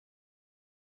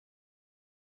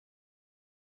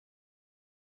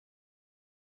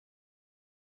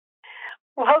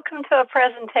Welcome to a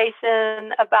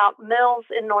presentation about mills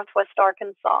in Northwest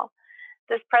Arkansas.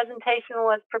 This presentation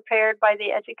was prepared by the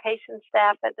education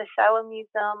staff at the Shiloh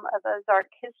Museum of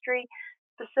Ozark History,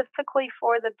 specifically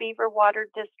for the Beaver Water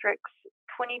District's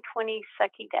 2020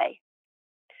 Secchi Day.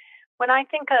 When I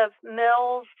think of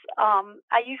mills,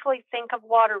 I usually think of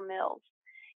water mills,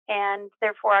 and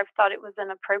therefore I've thought it was an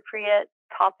appropriate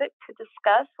topic to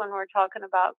discuss when we're talking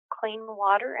about clean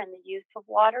water and the use of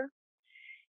water.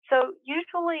 So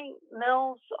usually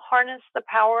mills harness the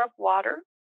power of water,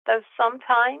 though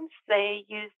sometimes they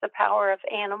use the power of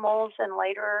animals and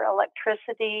later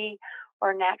electricity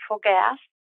or natural gas.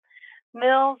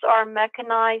 Mills are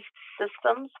mechanized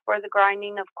systems for the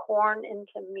grinding of corn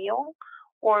into meal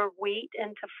or wheat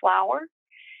into flour.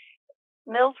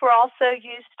 Mills were also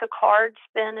used to card,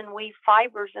 spin, and weave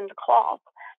fibers into cloth,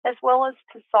 as well as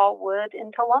to saw wood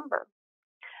into lumber.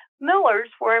 Millers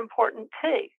were important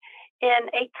too.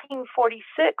 In 1846,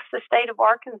 the state of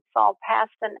Arkansas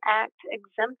passed an act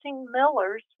exempting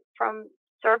millers from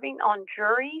serving on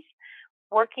juries,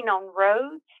 working on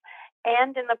roads,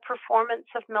 and in the performance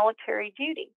of military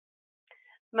duty.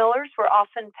 Millers were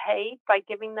often paid by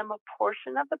giving them a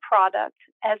portion of the product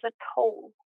as a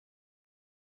toll.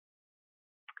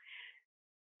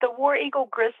 The War Eagle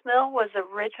grist mill was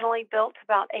originally built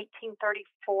about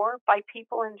 1834 by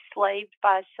people enslaved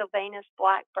by Sylvanus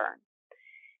Blackburn.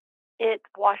 It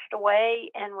washed away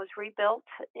and was rebuilt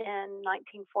in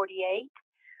 1948.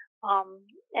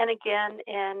 And again,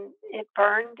 it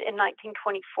burned in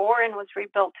 1924 and was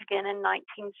rebuilt again in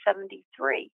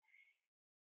 1973.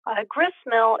 A grist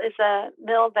mill is a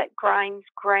mill that grinds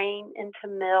grain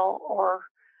into meal or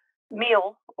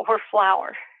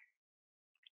flour.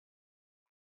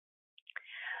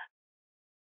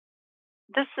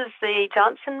 This is the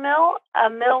Johnson Mill. A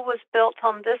mill was built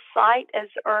on this site as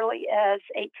early as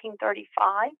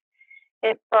 1835.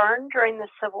 It burned during the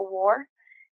Civil War,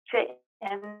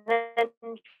 and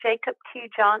then Jacob Q.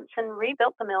 Johnson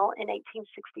rebuilt the mill in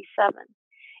 1867.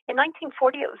 In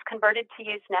 1940, it was converted to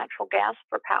use natural gas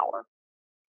for power.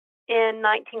 In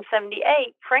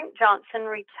 1978, Frank Johnson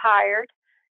retired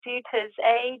due to his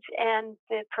age and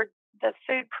the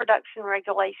food production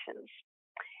regulations.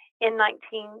 In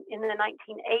the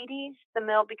 1980s, the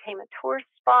mill became a tourist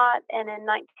spot, and in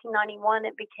 1991,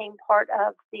 it became part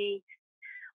of the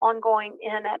ongoing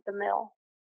Inn at the Mill.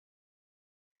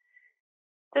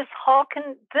 This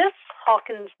Hawkins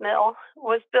Mill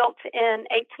was built in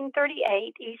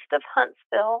 1838 east of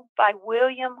Huntsville by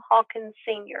William Hawkins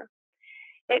Sr.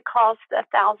 It cost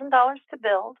 $1,000 to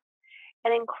build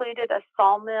and included a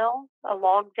sawmill, a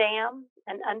log dam,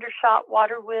 an undershot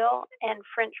water wheel, and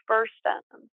French burr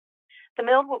stones. The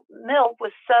mill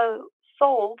was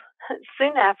sold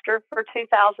soon after for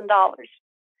 $2,000.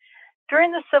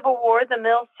 During the Civil War, the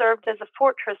mill served as a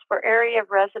fortress for area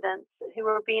residents who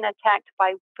were being attacked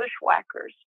by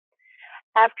bushwhackers.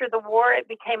 After the war, it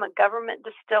became a government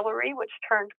distillery which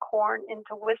turned corn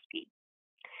into whiskey.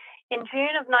 In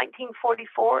June of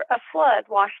 1944, a flood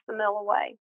washed the mill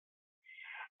away.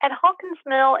 At Hawkins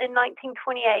Mill in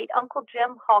 1928, Uncle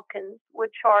Jim Hawkins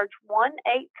would charge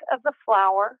 1/8 of the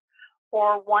flour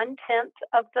or 1/10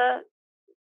 of the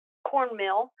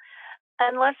cornmeal,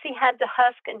 unless he had to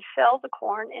husk and shell the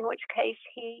corn, in which case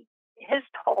his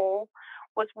toll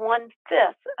was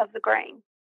 1/5 of the grain.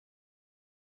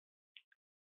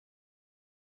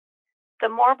 The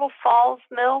Marble Falls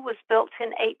Mill was built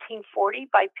in 1840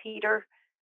 by Peter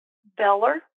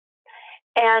Beller,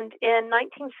 and in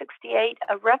 1968,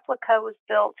 a replica was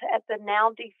built at the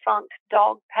now defunct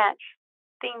Dog Patch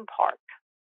theme park.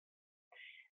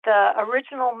 The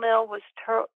original mill was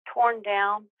torn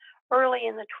down early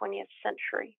in the 20th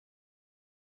century.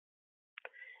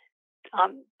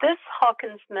 This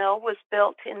Hawkins Mill was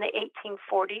built in the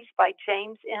 1840s by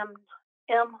James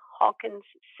M. Hawkins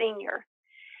Sr.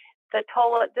 The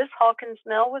toll at this Hawkins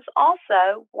Mill was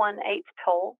also 1/8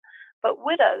 toll, but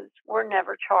widows were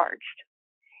never charged.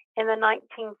 In the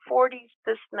 1940s,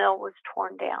 this mill was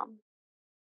torn down.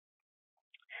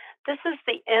 This is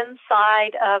the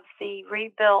inside of the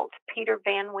rebuilt Peter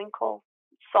Van Winkle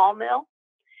sawmill.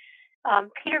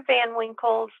 Peter Van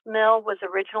Winkle's mill was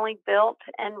originally built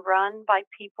and run by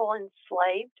people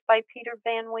enslaved by Peter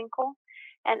Van Winkle,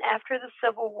 and after the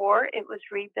Civil War, it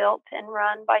was rebuilt and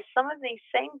run by some of these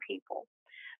same people.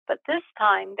 But this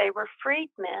time, they were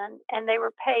freedmen, and they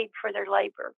were paid for their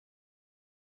labor.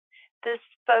 This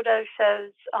photo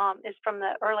is from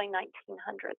the early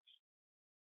 1900s.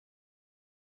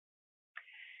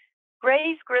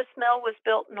 Ray's grist mill was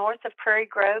built north of Prairie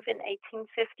Grove in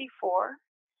 1854,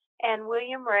 and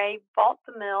William Ray bought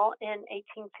the mill in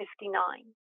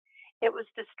 1859. It was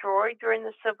destroyed during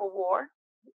the Civil War,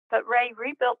 but Ray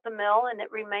rebuilt the mill and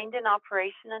it remained in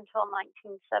operation until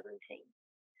 1917.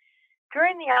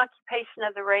 During the occupation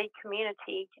of the Ray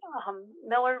community,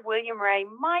 Miller William Ray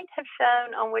might have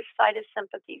shown on which side his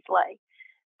sympathies lay.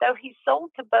 Though he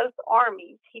sold to both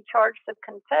armies, he charged the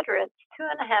Confederates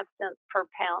 2.5 cents per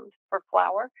pound for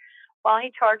flour, while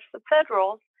he charged the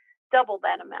Federals double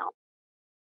that amount.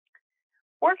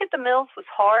 Work at the mills was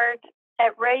hard.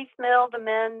 At Ray's mill, the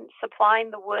men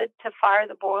supplying the wood to fire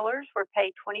the boilers were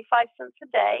paid 25 cents a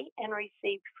day and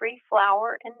received free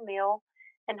flour and meal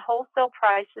and wholesale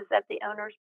prices at the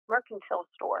owner's mercantile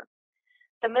store.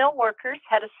 The mill workers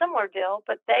had a similar deal,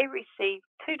 but they received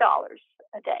 $2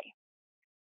 a day.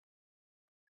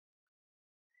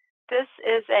 This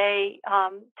is a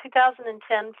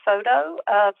 2010 photo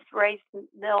of Ray's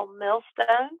Mill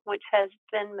millstone, which has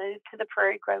been moved to the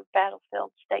Prairie Grove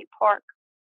Battlefield State Park.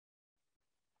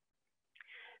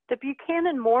 The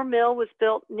Buchanan Moore Mill was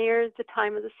built near the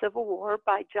time of the Civil War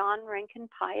by John Rankin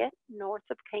Pyatt, north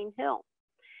of Cane Hill.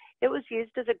 It was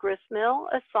used as a grist mill,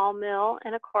 a sawmill,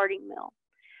 and a carding mill.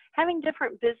 Having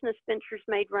different business ventures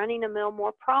made running a mill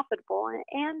more profitable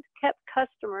and kept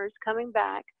customers coming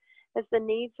back as the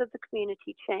needs of the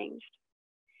community changed.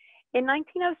 In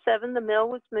 1907, the mill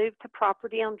was moved to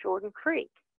property on Jordan Creek.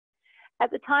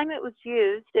 At the time it was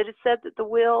used, it is said that the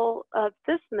wheel of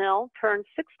this mill turned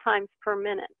 6 times per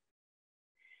minute.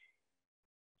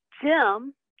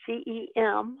 Gem,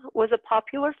 G-E-M, was a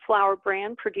popular flour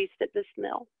brand produced at this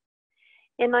mill.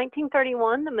 In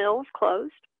 1931, the mill was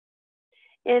closed.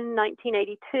 In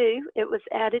 1982, it was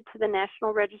added to the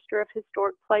National Register of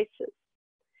Historic Places.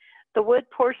 The wood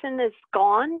portion is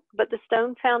gone, but the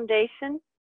stone foundation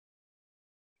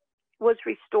was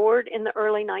restored in the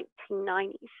early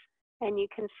 1990s, and you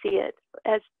can see it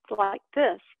as like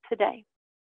this today.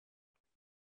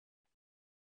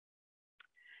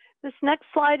 This next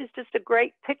slide is just a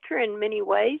great picture in many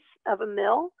ways of a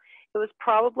mill. It was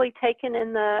probably taken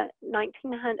in the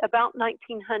about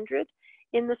 1900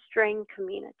 in the Strain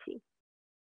community.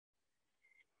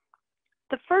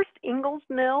 The first Ingalls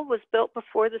mill was built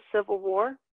before the Civil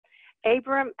War.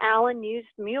 Abram Allen used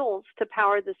mules to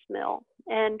power this mill,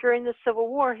 and during the Civil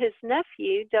War, his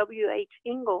nephew, W.H.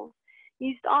 Ingalls,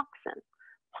 used oxen,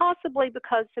 possibly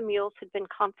because the mules had been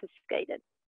confiscated.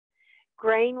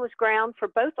 Grain was ground for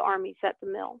both armies at the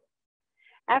mill.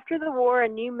 After the war, a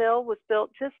new mill was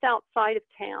built just outside of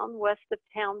town, west of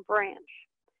Town Branch.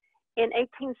 In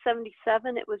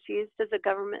 1877, it was used as a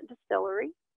government distillery.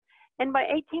 And by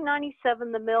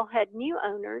 1897, the mill had new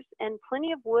owners and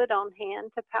plenty of wood on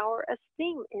hand to power a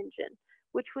steam engine,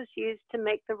 which was used to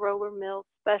make the roller mill's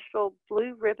special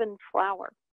blue ribbon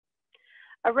flour.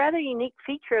 A rather unique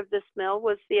feature of this mill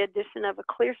was the addition of a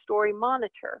clear-story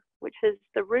monitor, which is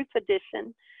the roof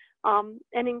addition,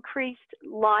 and increased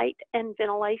light and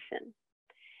ventilation.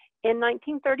 In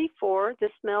 1934,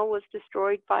 this mill was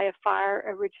destroyed by a fire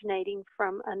originating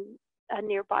from a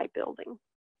nearby building.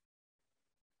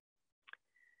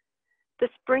 The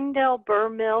Springdale Burr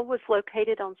Mill was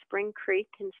located on Spring Creek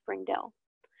in Springdale.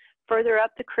 Further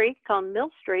up the creek on Mill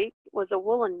Street was a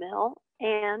woolen mill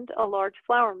and a large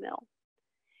flour mill.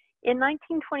 In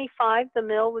 1925, the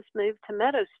mill was moved to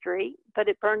Meadow Street, but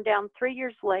it burned down 3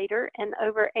 years later, and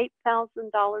over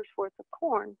 $8,000 worth of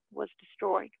corn was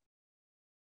destroyed.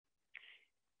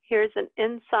 Here's an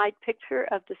inside picture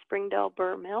of the Springdale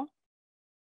Burr Mill.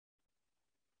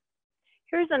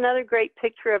 Here's another great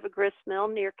picture of a grist mill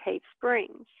near Cave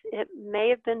Springs. It may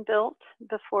have been built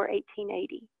before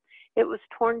 1880. It was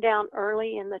torn down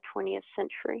early in the 20th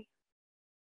century.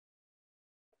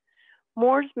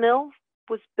 Moore's Mill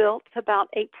was built about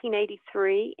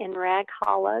 1883 in Rag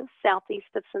Hollow, southeast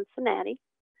of Cincinnati.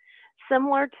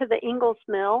 Similar to the Ingalls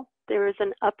Mill, there is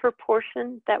an upper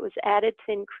portion that was added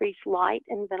to increase light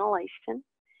and ventilation.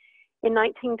 In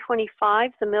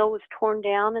 1925, the mill was torn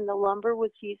down and the lumber was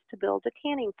used to build a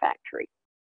canning factory.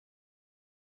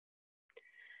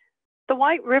 The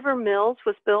White River Mills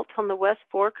was built on the West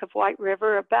Fork of White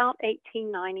River about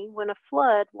 1890 when a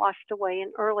flood washed away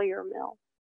an earlier mill.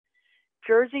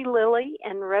 Jersey Lily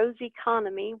and Rose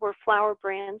Economy were flour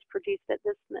brands produced at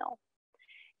this mill.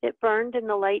 It burned in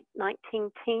the late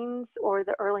 19-teens or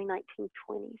the early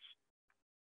 1920s.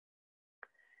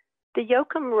 The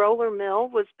Yoakum Roller Mill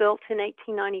was built in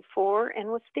 1894 and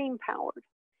was steam-powered.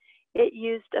 It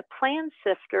used a plan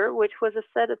sifter, which was a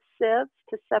set of sieves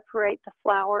to separate the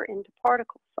flour into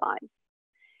particle size.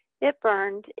 It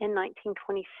burned in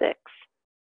 1926.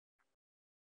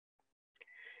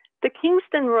 The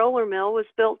Kingston Roller Mill was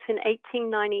built in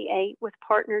 1898 with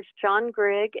partners John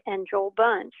Grigg and Joel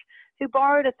Bunch, who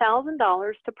borrowed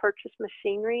 $1,000 to purchase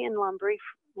machinery and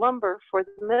lumber for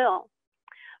the mill.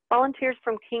 Volunteers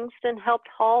from Kingston helped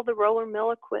haul the roller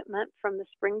mill equipment from the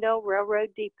Springdale Railroad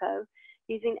Depot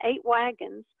using 8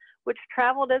 wagons, which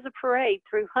traveled as a parade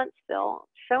through Huntsville,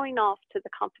 showing off to the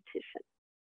competition.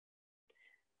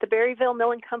 The Berryville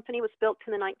Milling Company was built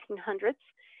in the 1900s.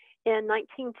 In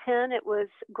 1910, it was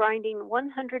grinding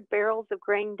 100 barrels of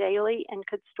grain daily and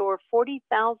could store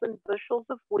 40,000 bushels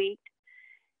of wheat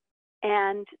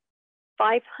and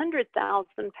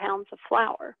 500,000 pounds of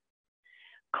flour.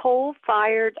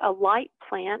 Coal-fired a light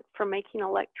plant for making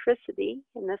electricity,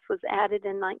 and this was added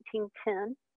in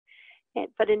 1910.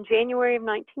 But in January of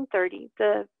 1930,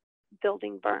 the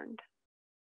building burned.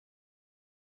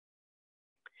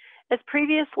 As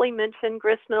previously mentioned,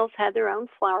 grist mills had their own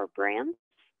flour brands.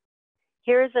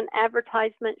 Here is an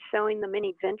advertisement showing the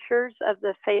many ventures of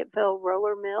the Fayetteville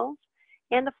Roller Mills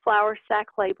and the flour sack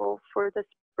label for the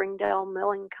Springdale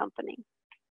Milling Company.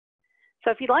 So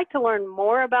if you'd like to learn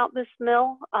more about this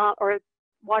mill or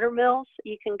water mills,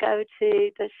 you can go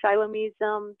to the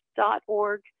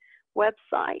ShilohMuseum.org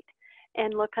website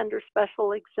and look under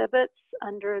special exhibits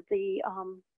under the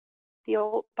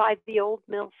old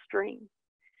mill stream.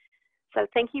 So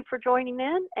thank you for joining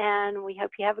in, and we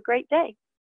hope you have a great day.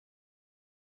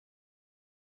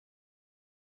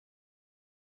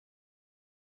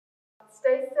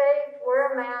 Stay safe,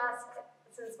 wear a mask.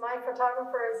 Since my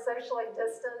photographer is socially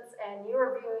distanced and you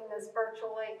are viewing this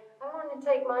virtually, I want to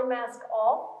take my mask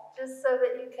off just so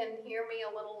that you can hear me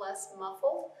a little less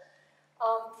muffled.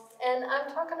 And I'm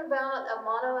talking about a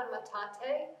mono and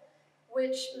metate,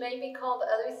 which may be called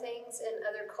other things in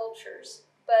other cultures.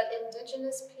 But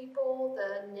indigenous people,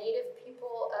 the native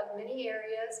people of many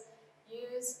areas,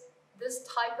 use this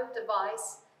type of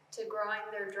device to grind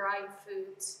their dried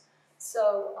foods.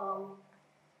 So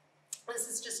this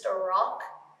is just a rock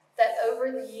that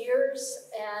over the years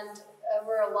and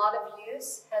over a lot of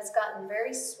use has gotten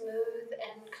very smooth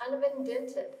and kind of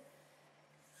indented.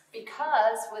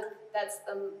 Because that's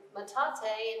the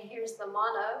metate, and here's the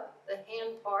mono, the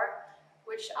hand part,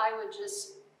 which I would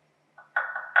just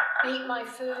beat my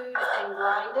food and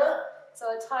grind it. So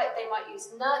they might use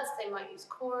nuts, they might use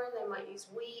corn, they might use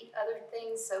wheat, other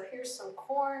things. So here's some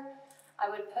corn. I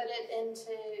would put it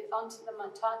onto the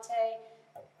metate,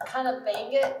 kind of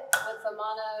bang it with the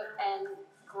mono and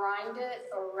grind it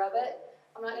or rub it.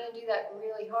 I'm not going to do that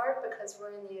really hard because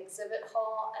we're in the exhibit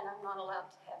hall and I'm not allowed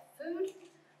to have food.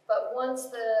 But once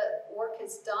the work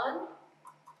is done,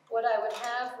 what I would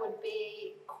have would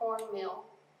be cornmeal.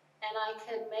 And I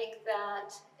could make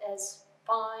that as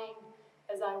fine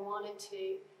as I wanted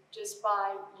to just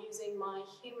by using my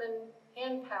human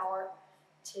hand power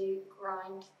to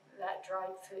grind that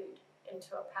dried food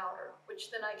into a powder, which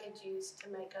then I could use to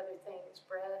make other things,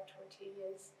 bread,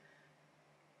 tortillas,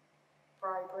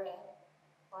 fry bread,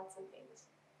 lots of things.